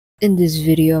In this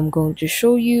video, I'm going to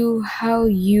show you how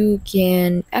you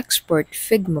can export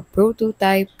Figma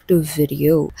prototype to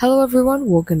video. Hello everyone,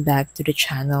 welcome back to the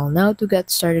channel. Now to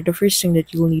get started, the first thing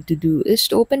that you'll need to do is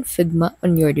to open Figma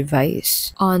on your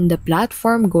device. On the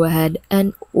platform, go ahead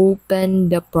and open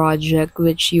the project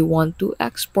which you want to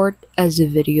export as a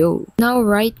video. Now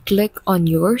right click on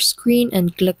your screen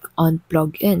and click on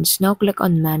plugins. Now click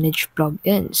on manage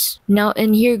plugins. Now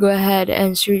in here, go ahead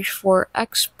and search for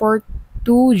export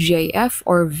to GIF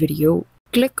or video.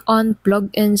 Click on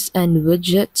plugins and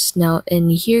widgets. Now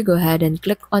in here, go ahead and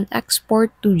click on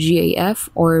export to GIF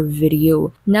or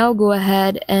video. Now go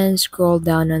ahead and scroll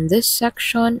down on this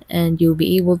section and you'll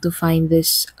be able to find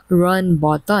this run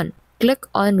button. Click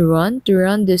on run to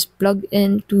run this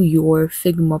plugin to your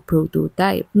Figma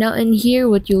prototype. Now in here,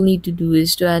 what you'll need to do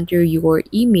is to enter your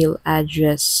email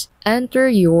address. Enter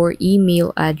your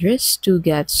email address to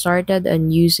get started on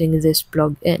using this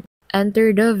plugin.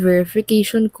 Enter the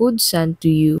verification code sent to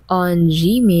you on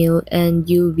Gmail and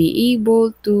you'll be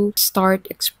able to start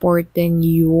exporting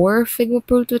your Figma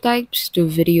prototypes to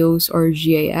videos or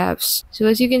GIFs. So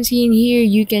as you can see in here,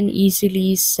 you can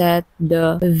easily set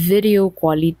the video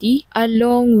quality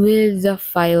along with the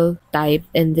file type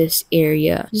in this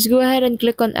area. Just go ahead and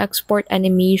click on export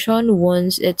animation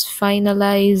once it's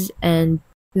finalized, and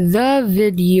the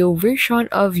video version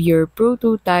of your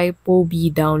prototype will be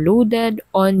downloaded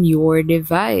on your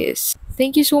device.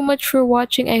 Thank you so much for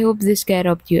watching. I hope this guide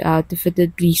helped you out. If it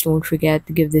did, please don't forget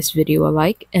to give this video a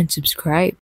like and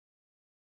subscribe.